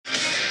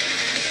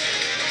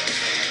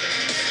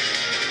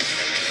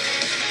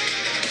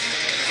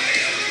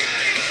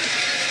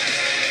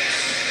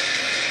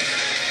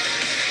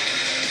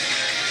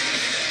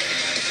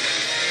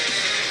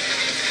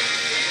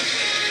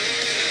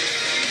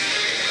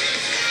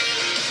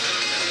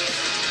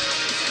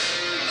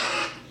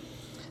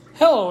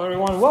Hello,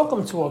 everyone.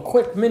 Welcome to a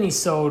quick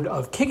mini-sode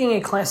of Kicking a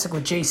Classic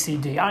with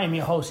JCD. I am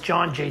your host,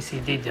 John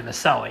JCD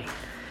DiMaselli.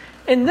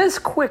 In this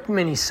quick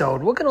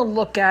mini-sode, we're going to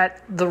look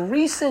at the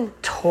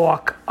recent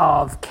talk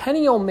of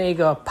Kenny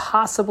Omega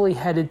possibly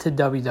headed to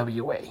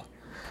WWE.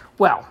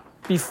 Well,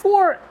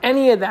 before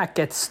any of that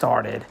gets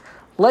started,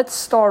 let's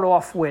start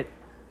off with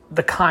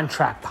the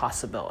contract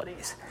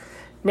possibilities.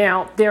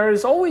 Now, there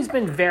has always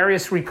been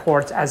various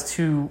reports as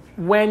to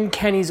when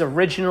Kenny's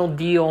original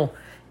deal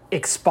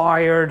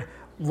expired,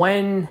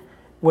 when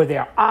were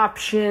there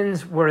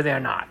options, were there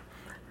not.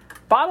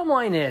 Bottom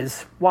line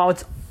is, while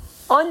it's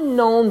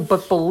unknown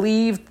but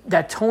believed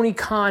that Tony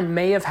Khan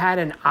may have had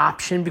an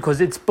option,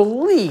 because it's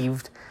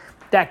believed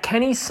that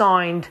Kenny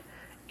signed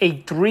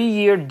a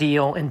 3-year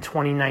deal in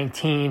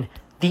 2019,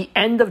 the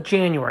end of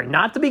January,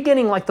 not the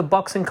beginning like the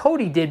Bucks and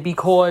Cody did,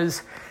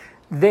 because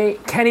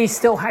Kenny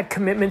still had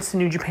commitments to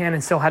New Japan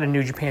and still had a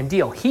New Japan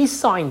deal. He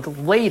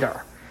signed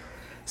later.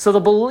 So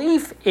the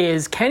belief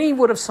is Kenny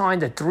would have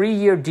signed a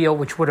 3-year deal,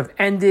 which would have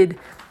ended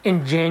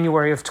in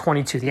January of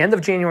 22, the end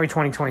of January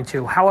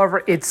 2022.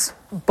 However, it's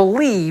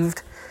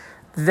believed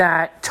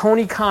that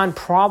Tony Khan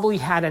probably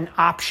had an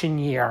option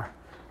year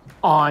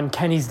on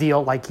Kenny's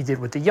deal like he did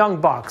with the Young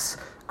Bucks,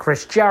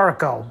 Chris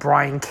Jericho,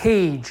 Brian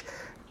Cage,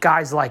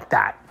 guys like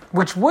that,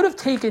 which would have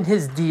taken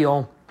his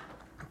deal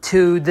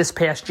to this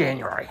past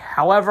January.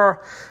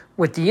 However,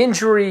 with the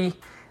injury,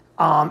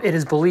 it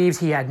is believed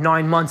he had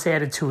 9 months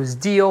added to his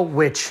deal,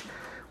 which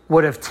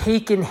would have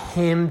taken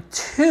him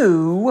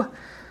to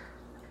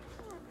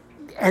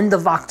end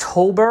of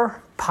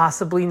October,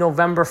 possibly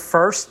November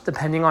 1st,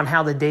 depending on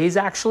how the days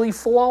actually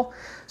fall.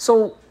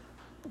 So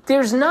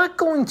there's not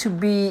going to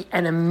be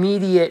an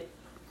immediate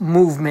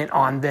movement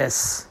on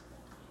this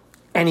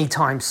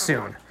anytime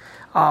soon.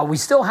 We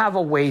still have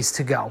a ways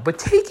to go. But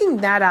taking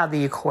that out of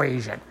the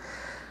equation,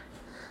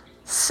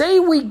 say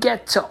we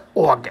get to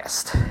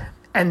August,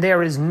 and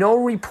there is no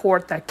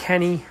report that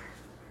Kenny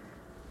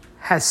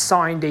has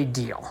signed a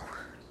deal.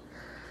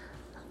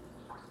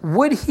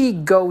 Would he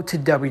go to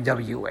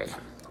WWE?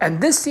 And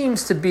this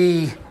seems to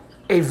be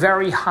a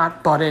very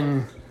hot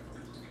button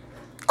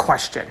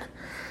question.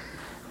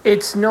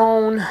 It's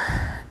known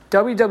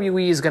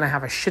WWE is going to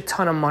have a shit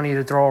ton of money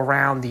to throw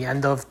around the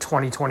end of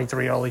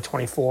 2023, early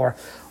 24.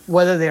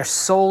 Whether they're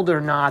sold or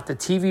not, the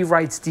TV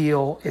rights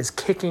deal is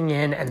kicking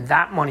in, and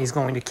that money is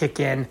going to kick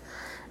in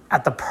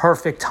at the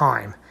perfect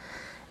time.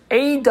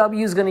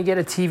 AEW is going to get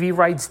a TV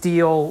rights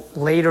deal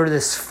later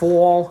this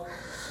fall.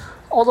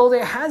 Although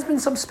there has been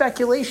some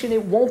speculation,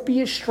 it won't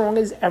be as strong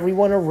as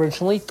everyone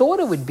originally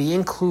thought it would be,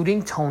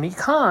 including Tony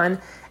Khan.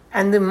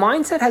 And the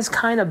mindset has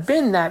kind of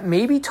been that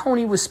maybe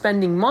Tony was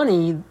spending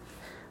money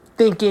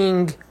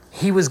thinking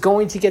he was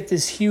going to get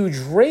this huge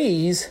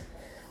raise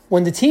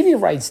when the TV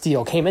rights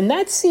deal came. And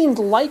that seemed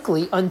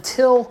likely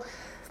until,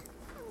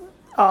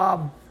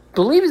 I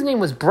believe his name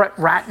was Brett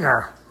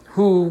Ratner,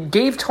 who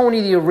gave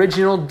Tony the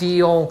original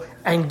deal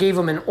and gave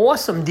him an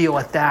awesome deal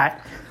at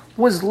that,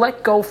 was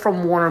let go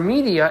from Warner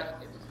Media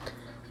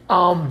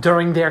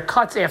during their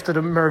cuts after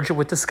the merger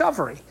with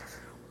Discovery.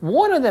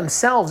 Warner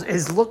themselves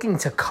is looking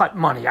to cut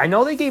money. I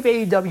know they gave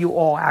AEW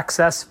All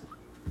Access,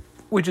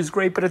 which is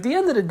great, but at the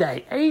end of the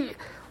day,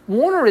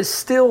 Warner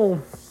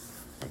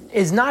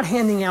is not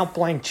handing out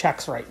blank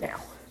checks right now.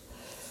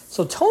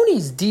 So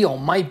Tony's deal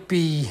might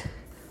be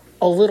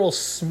a little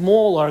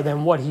smaller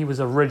than what he was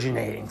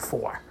originating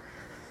for.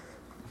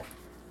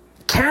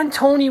 Can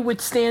Tony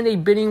withstand a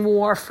bidding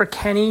war for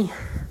Kenny?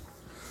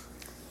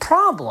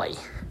 Probably.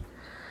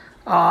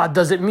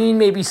 Does it mean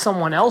maybe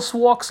someone else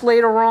walks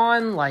later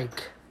on,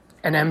 like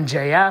an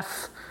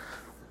MJF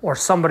or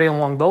somebody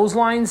along those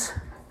lines?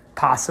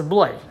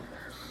 Possibly.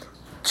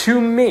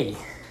 To me,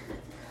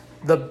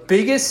 the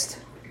biggest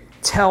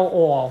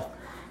tell-all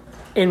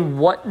in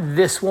what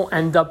this will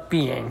end up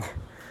being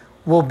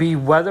will be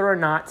whether or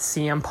not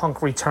CM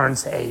Punk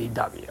returns to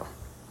AEW.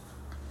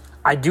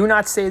 I do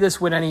not say this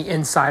with any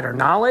insider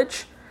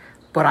knowledge,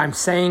 but I'm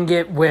saying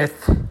it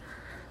with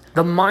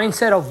the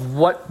mindset of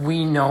what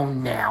we know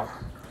now.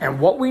 And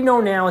what we know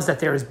now is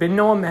that there has been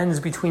no amends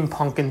between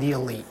Punk and the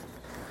Elite.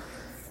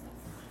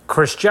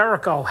 Chris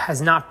Jericho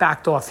has not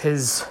backed off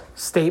his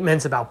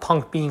statements about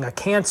Punk being a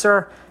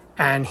cancer,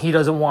 and he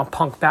doesn't want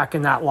Punk back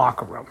in that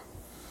locker room.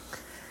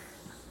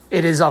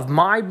 It is of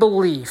my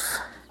belief,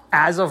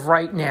 as of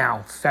right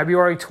now,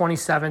 February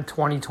 27,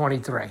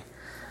 2023,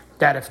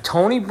 that if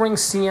Tony brings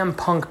CM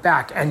Punk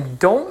back, and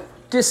don't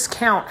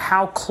discount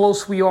how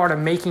close we are to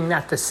making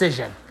that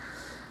decision.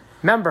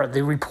 Remember,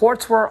 the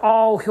reports were,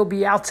 he'll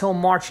be out till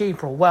March,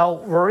 April. Well,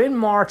 we're in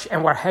March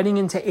and we're heading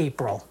into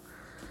April.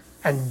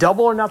 And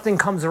Double or Nothing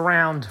comes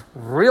around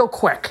real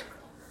quick.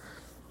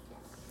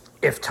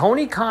 If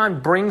Tony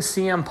Khan brings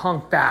CM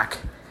Punk back,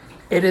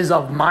 it is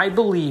of my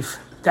belief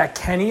that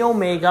Kenny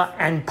Omega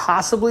and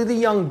possibly the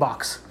Young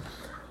Bucks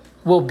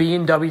will be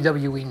in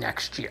WWE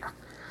next year.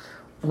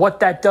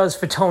 What that does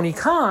for Tony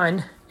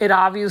Khan, it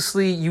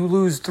obviously, you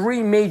lose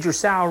 3 major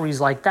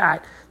salaries like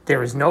that.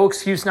 There is no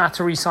excuse not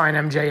to re-sign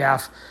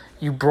MJF.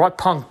 You brought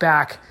Punk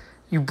back.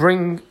 You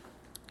bring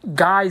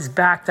guys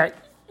back that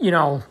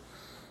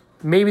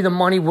maybe the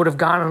money would have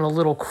gotten a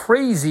little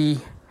crazy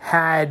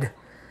had,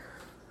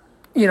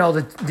 the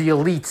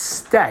elites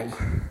stay.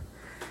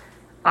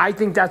 I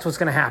think that's what's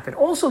going to happen.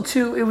 Also,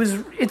 too,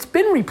 it's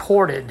been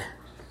reported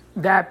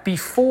that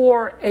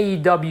before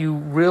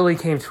AEW really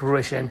came to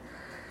fruition,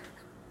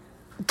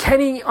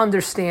 Kenny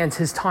understands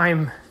his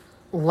time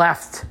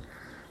left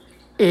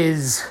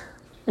is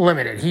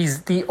limited.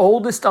 He's the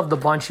oldest of the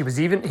bunch. He's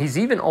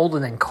even older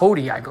than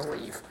Cody, I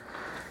believe.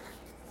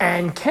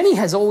 And Kenny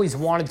has always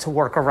wanted to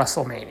work a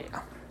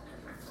WrestleMania.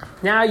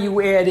 Now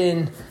you add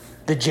in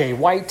the Jay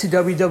White to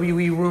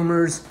WWE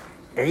rumors.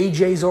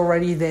 AJ's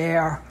already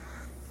there.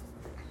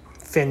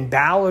 Finn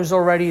Balor's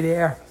already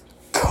there.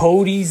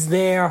 Cody's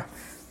there.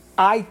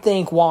 I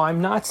think, while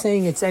I'm not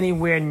saying it's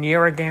anywhere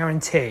near a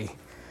guarantee,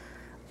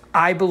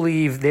 I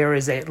believe there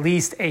is at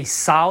least a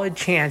solid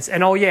chance.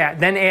 And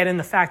then add in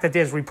the fact that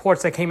there's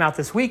reports that came out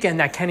this weekend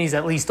that Kenny's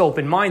at least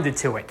open-minded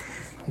to it.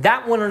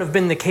 That wouldn't have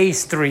been the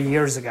case 3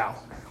 years ago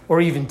or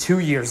even 2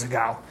 years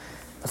ago.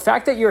 The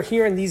fact that you're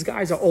hearing these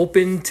guys are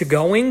open to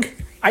going,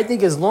 I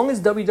think as long as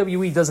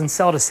WWE doesn't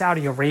sell to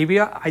Saudi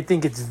Arabia, I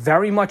think it's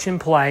very much in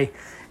play.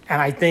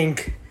 And I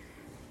think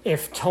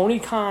if Tony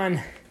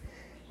Khan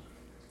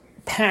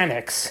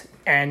panics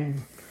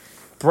and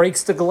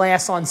breaks the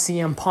glass on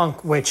CM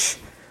Punk, which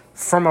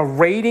from a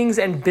ratings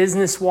and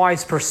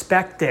business-wise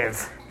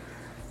perspective,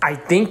 I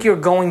think you're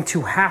going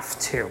to have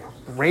to.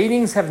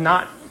 Ratings have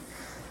not...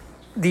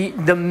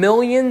 The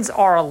millions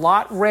are a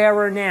lot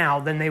rarer now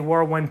than they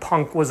were when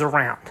Punk was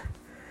around.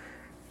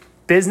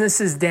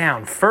 Business is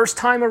down.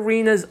 First-time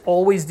arenas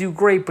always do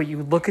great, but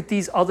you look at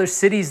these other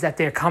cities that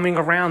they're coming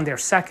around their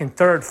second,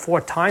 third,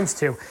 fourth times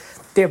to,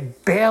 they're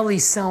barely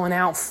selling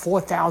out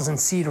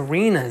 4,000-seat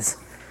arenas.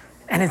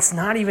 And it's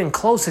not even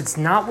close. It's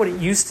not what it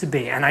used to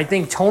be. And I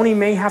think Tony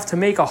may have to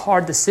make a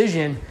hard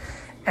decision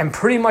and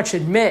pretty much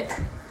admit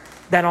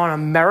that on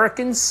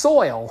American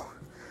soil,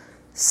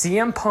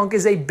 CM Punk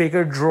is a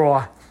bigger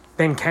draw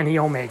than Kenny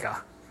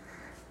Omega.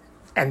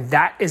 And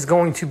that is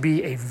going to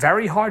be a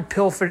very hard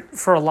pill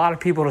for a lot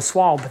of people to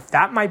swallow, but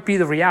that might be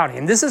the reality.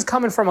 And this is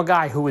coming from a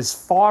guy who is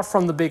far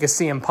from the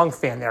biggest CM Punk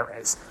fan there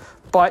is.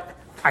 But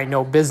I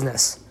know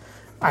business.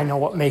 I know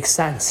what makes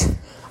sense.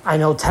 I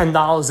know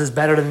 $10 is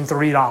better than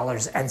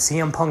 $3, and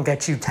CM Punk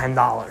gets you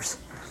 $10.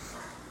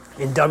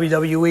 In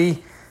WWE,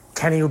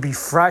 Kenny will be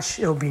fresh,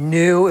 it'll be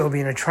new, it'll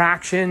be an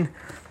attraction.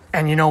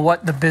 And you know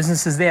what? The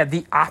business is there.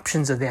 The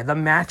options are there. The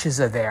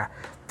matches are there.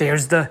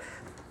 There's the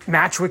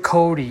match with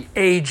Cody,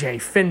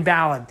 AJ, Finn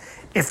Balor.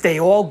 If they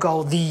all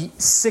go, the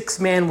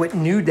 6-man with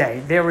New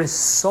Day, there is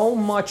so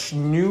much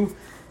new,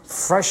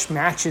 fresh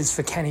matches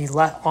for Kenny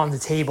left on the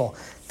table.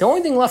 The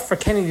only thing left for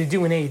Kenny to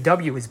do in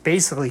AEW is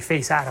basically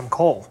face Adam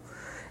Cole.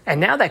 And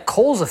now that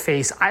Cole's a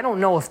face, I don't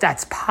know if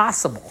that's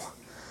possible.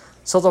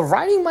 So the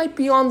writing might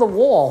be on the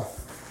wall.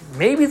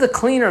 Maybe the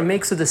cleaner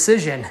makes a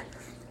decision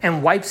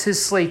and wipes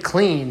his slate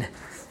clean,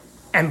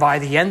 and by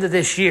the end of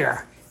this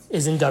year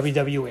is in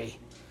WWE.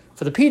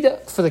 For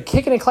the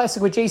Kickin' It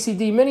Classic with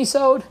JCD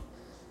minisode,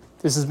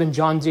 this has been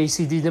John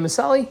JCD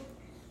DiMaselli.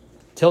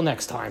 Till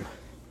next time.